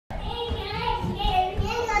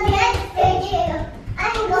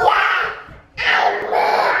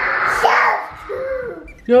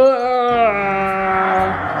Go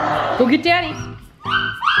get daddy.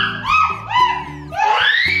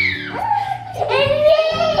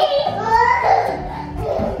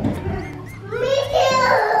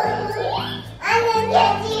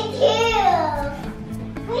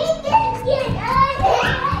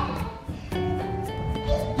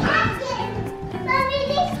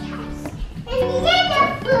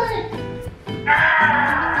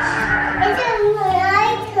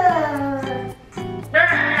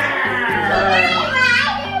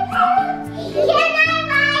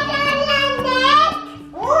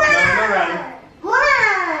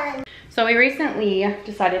 So we recently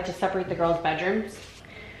decided to separate the girls' bedrooms.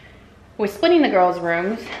 With splitting the girls'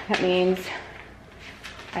 rooms, that means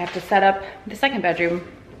I have to set up the second bedroom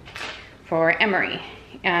for Emery.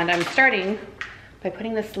 And I'm starting by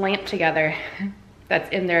putting this lamp together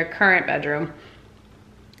that's in their current bedroom.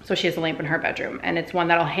 So she has a lamp in her bedroom, and it's one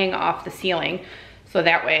that'll hang off the ceiling. So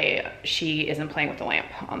that way she isn't playing with the lamp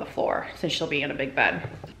on the floor since she'll be in a big bed.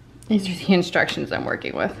 These are the instructions I'm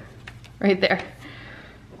working with right there.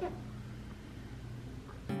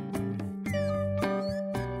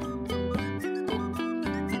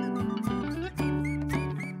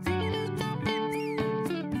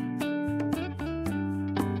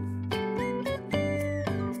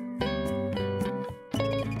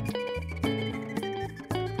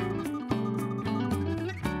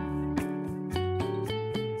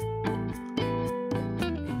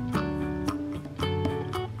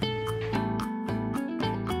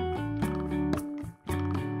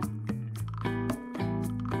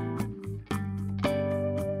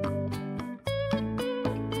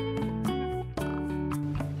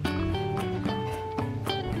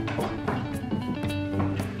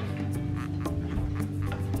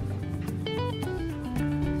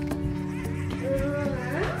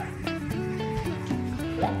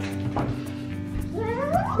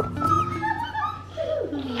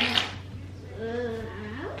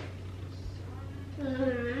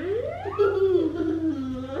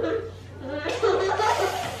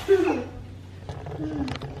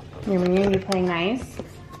 You playing nice?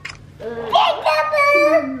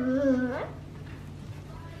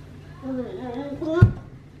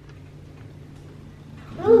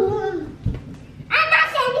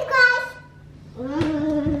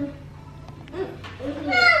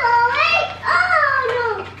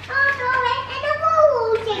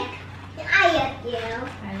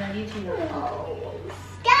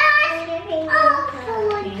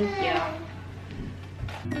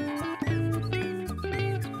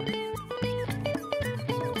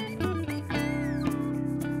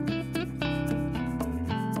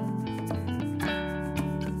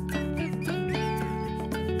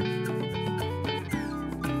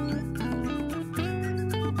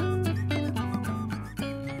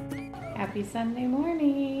 Happy Sunday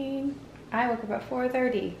morning. I woke up at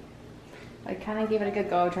 4:30. I kind of gave it a good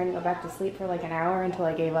go, trying to go back to sleep for like an hour until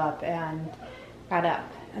I gave up and got up.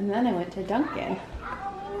 And then I went to Dunkin'.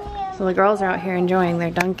 So the girls are out here enjoying their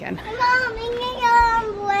Dunkin'. Mom, I need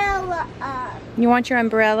your umbrella up. You want your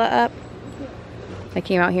umbrella up? I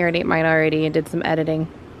came out here and ate mine already and did some editing.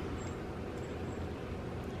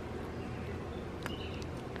 The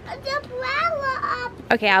umbrella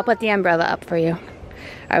up. Okay, I'll put the umbrella up for you.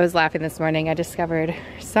 I was laughing this morning. I discovered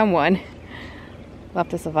someone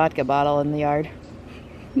left us a vodka bottle in the yard.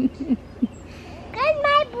 Get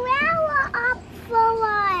my umbrella up for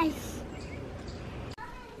us.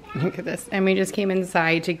 Look at this. And we just came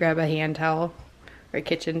inside to grab a hand towel or a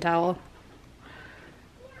kitchen towel.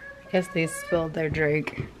 I guess they spilled their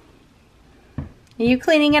drink. Are you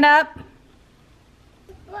cleaning it up?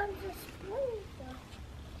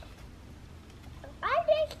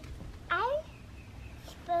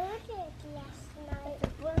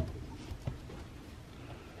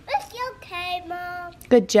 Okay, Mom.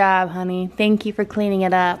 Good job, honey. Thank you for cleaning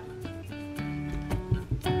it up.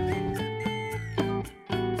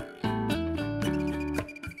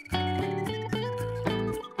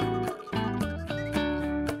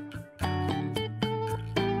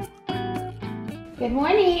 Good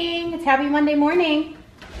morning. It's Happy Monday morning.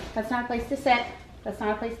 That's not a place to sit. That's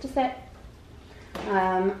not a place to sit.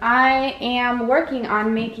 I am working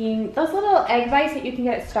on making those little egg bites that you can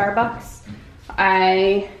get at Starbucks.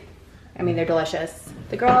 I mean, they're delicious.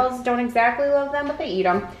 The girls don't exactly love them, but they eat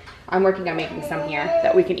them. I'm working on making some here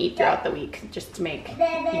that we can eat throughout the week, just to make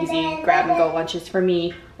easy grab-and-go lunches for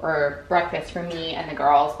me, or breakfast for me and the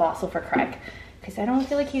girls, but also for Craig, because I don't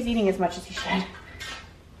feel like he's eating as much as he should,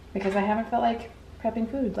 because I haven't felt like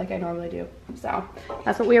prepping food like I normally do. So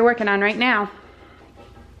that's what we are working on right now.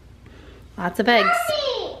 Lots of eggs.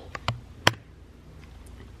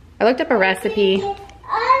 I looked up a recipe.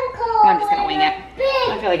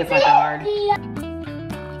 like it's not that hard.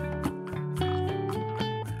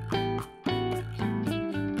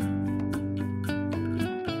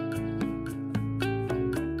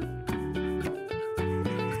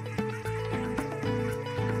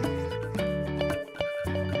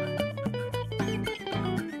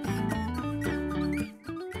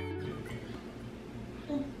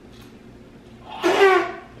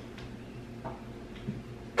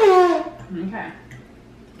 Okay.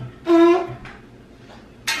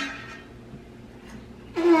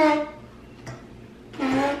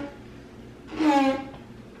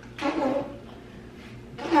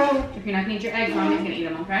 If you're not gonna eat your eggs, Mommy's gonna eat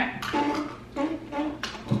them, okay?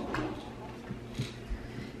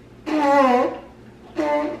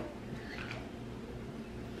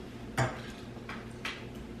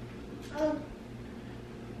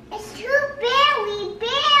 It's too very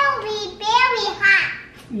hot.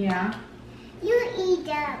 Yeah. You eat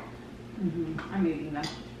them. I'm eating them.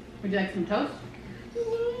 Would you like some toast?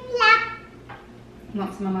 Yeah. You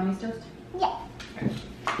want some of Mommy's toast? Yeah.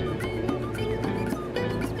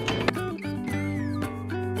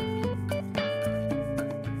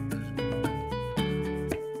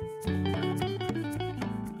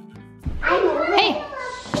 Hey,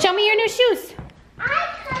 show me your new shoes. I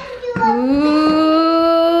can do a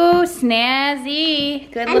Ooh,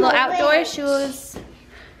 snazzy. Good I'm little a outdoor witch. shoes.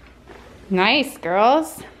 Nice,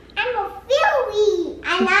 girls. I'm a fairy,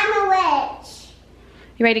 and I'm a witch.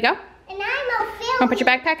 You ready to go? And I'm a fairy. Want to put your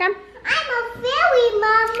backpack on? I'm a fairy,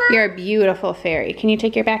 Mama. You're a beautiful fairy. Can you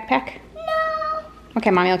take your backpack? No. Okay,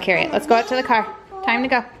 Mommy will carry it. Let's go out to the car. Time to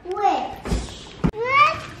go. Witch.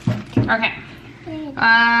 Witch. Okay.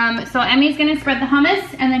 So Emmy's gonna spread the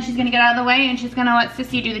hummus, and then she's gonna get out of the way, and she's gonna let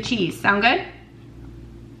Sissy do the cheese. Sound good?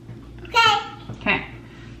 Okay. Okay.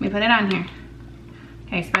 Let me put it on here.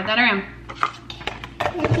 Okay, spread that around.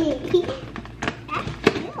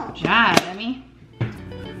 Good job, Emmy.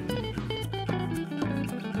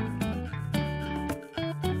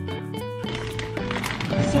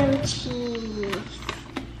 Some cheese.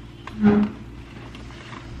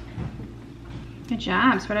 Good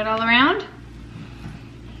job. Spread it all around.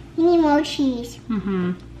 You need more cheese.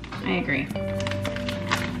 I agree.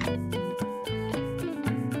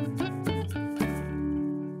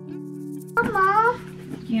 Mama.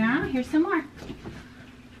 Yeah, here's some more.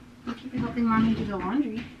 I'll keep helping Mommy do the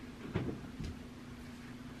laundry.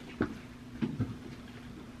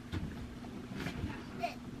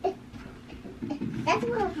 That's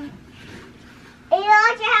more.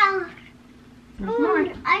 There's more.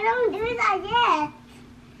 I don't do that yet.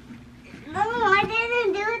 Mama, I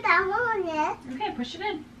didn't do that one yet. Okay, push it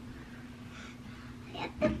in. I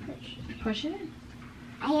have to push it. Push it in.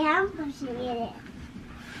 I am pushing it in.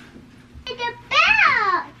 In the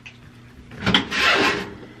back.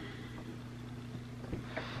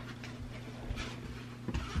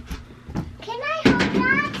 Can I hold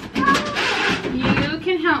that? You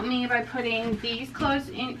can help me by putting these clothes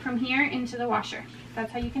in from here into the washer.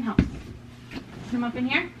 That's how you can help. Put them up in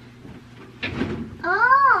here.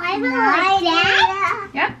 Oh, I don't like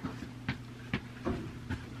that. Yep.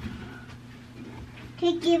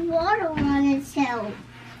 To give water on itself.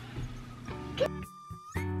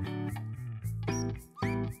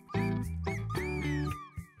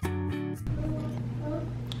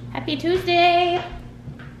 Happy Tuesday.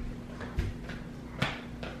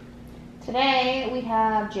 Today we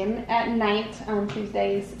have gym at night on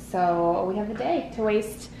Tuesdays, so we have the day to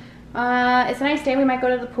waste. It's a nice day. We might go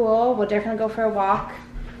to the pool. We'll definitely go for a walk.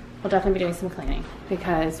 We'll definitely be doing some cleaning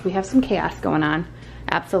because we have some chaos going on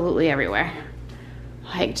absolutely everywhere.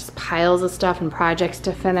 Like just piles of stuff and projects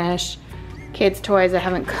to finish. Kids' toys I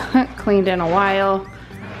haven't cleaned in a while.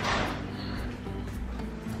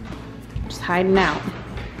 Just hiding out.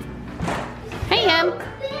 Hey, Em.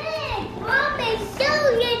 Big. Mom is so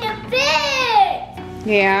big.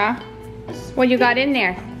 Yeah? What you got in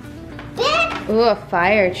there? Big. Ooh, a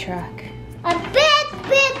fire truck. A big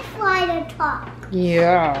fire truck.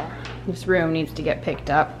 Yeah. This room needs to get picked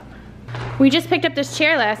up. We just picked up this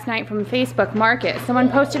chair last night from Facebook Market. Someone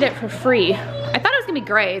posted it for free. I thought it was gonna be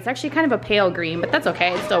gray. It's actually kind of a pale green, but that's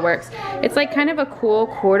okay, it still works. It's like kind of a cool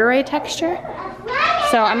corduroy texture.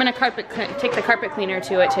 So I'm gonna take the carpet cleaner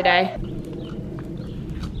to it today.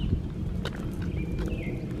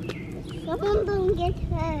 Someone don't get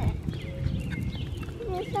hurt.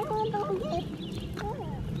 Someone don't get hurt.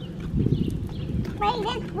 Wait,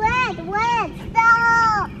 it's red,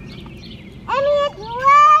 stop! Emmy, it's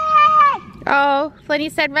red! Oh, Flinny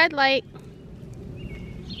said red light.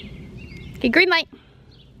 Okay, green light.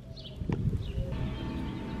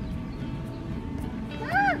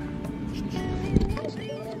 Ah. I'm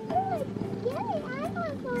feeling good. Yay, I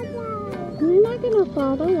want gonna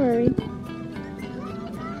fall, don't worry.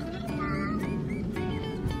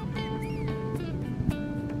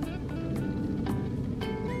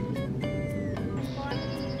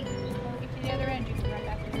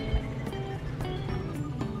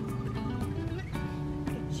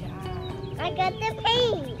 I got the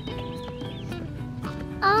paint.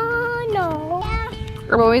 Oh no.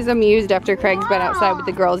 I'm always amused after Craig's been outside with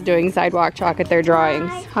the girls doing sidewalk chalk at their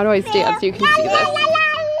drawings. How do I stand so you can see this?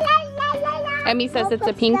 Emmy says it's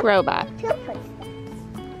a pink robot.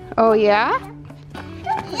 Oh yeah?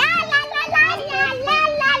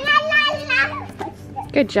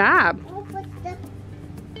 Good job.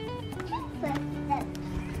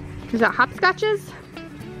 Is that hopscotches?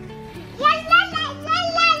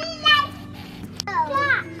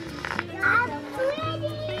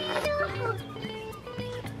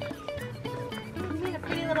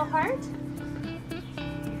 Heart?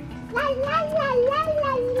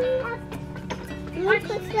 One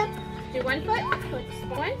footstep. Do 1 foot.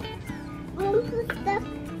 One. One footstep.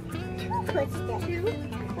 Two footsteps. Two.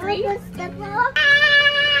 One footstep.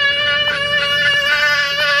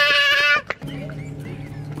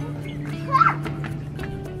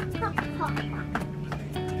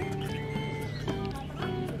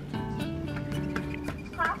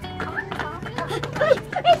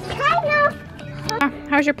 It's kind of.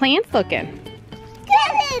 How's your plants looking? Good.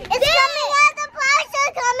 It's coming out. The flowers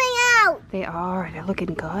are coming out. They are. They're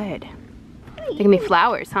looking good. They can be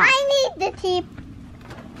flowers, huh? I need the tip.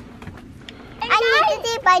 I need the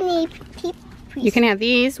tip. I need tip. You can have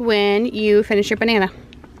these when you finish your banana.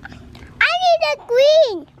 I need a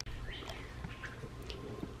green.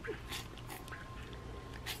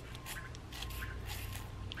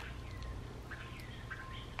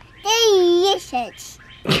 Delicious.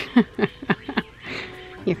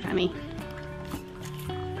 You're funny.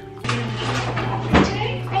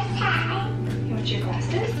 What's your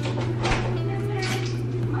glasses?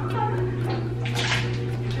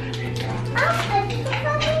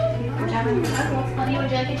 Would you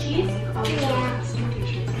like a cheese?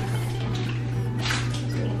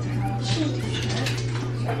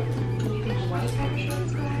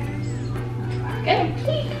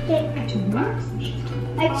 Good.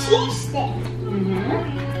 A cheese stick.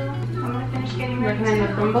 Recommend the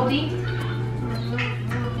Bumblebee?